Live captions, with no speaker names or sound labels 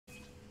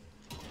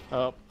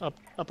Up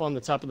on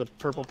the top of the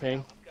purple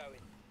ping.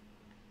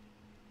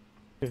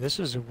 Dude, this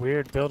is a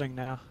weird building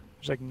now.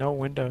 There's like no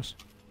windows.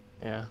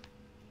 Yeah.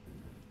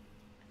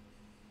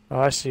 Oh,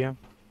 I see him.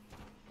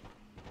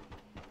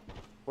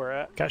 Where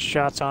at? Got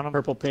shots on him.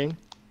 Purple ping.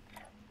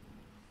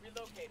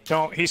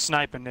 Don't. He's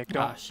sniping, Nick.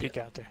 Don't shit. peek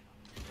out there.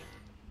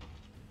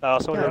 Oh,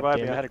 someone God revived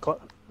me. damn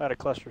I had a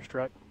cluster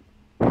strike.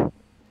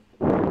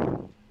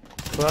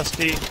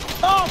 Busty.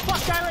 Oh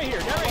fuck! Guy right here.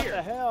 Guy right What here.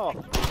 the hell?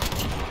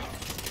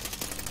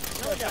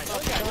 Another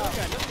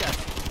guy.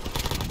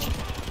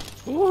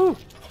 Woo!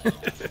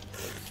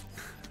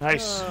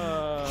 Nice.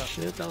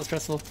 Shit, that was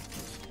stressful.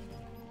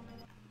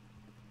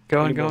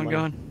 Going.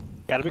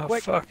 Gotta be Oh,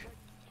 quick. fuck.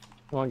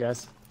 Come on,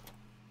 guys.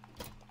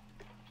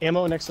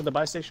 Ammo next to the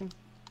buy station.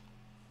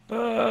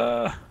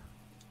 Dropping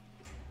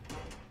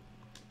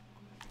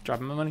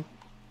my money.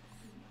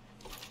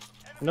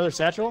 Another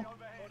satchel.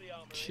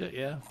 Shit,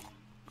 yeah.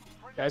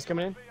 Guys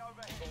coming in.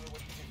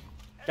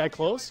 Guy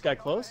close. Guy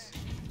close.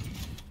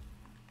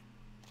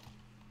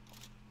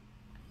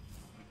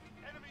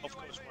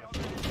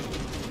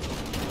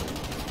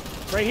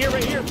 Right here,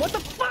 right here. What the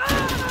fuck?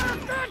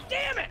 God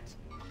damn it!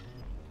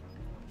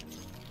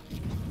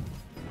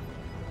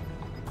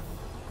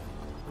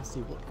 Let's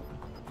see what.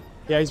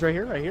 Yeah, he's right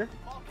here, right here.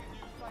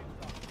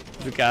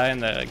 There's a guy in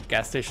the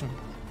gas station.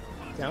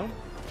 Down.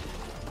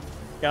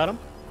 Got him.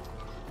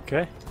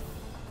 Okay.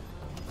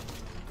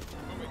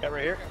 Got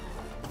right here.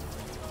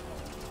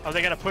 Oh,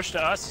 they gotta push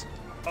to us?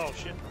 Oh,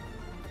 shit.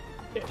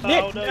 Nick,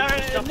 Oh, no, you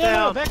just jumped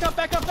down. back up,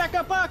 back up, back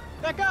up,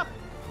 back up.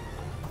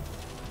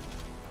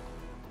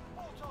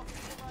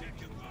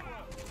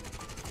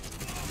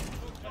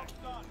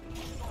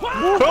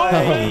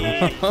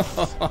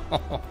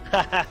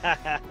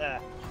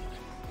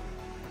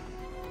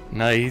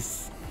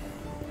 Nice.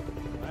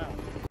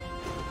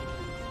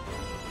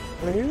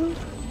 Wow.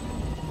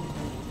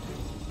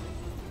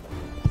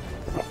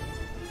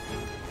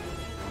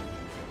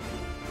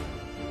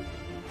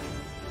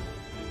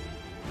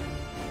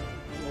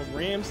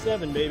 Ram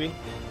 7, baby.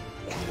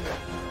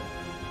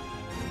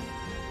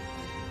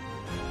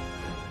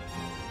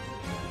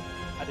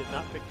 I did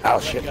not pick I'll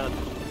that show gun.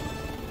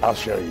 I'll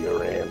show you a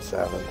Ram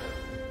 7.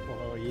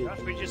 Oh, yeah. Josh,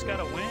 we just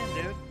gotta win,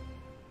 dude.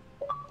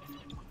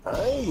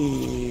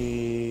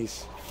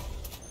 Nice.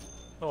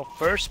 Oh,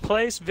 first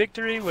place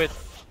victory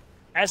with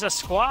as a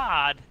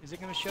squad. Is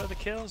it gonna show the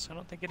kills? I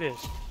don't think it is.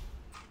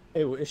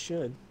 It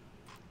should.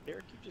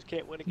 Derek, you just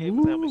can't win a game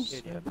without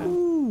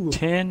me.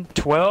 10,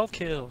 12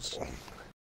 kills.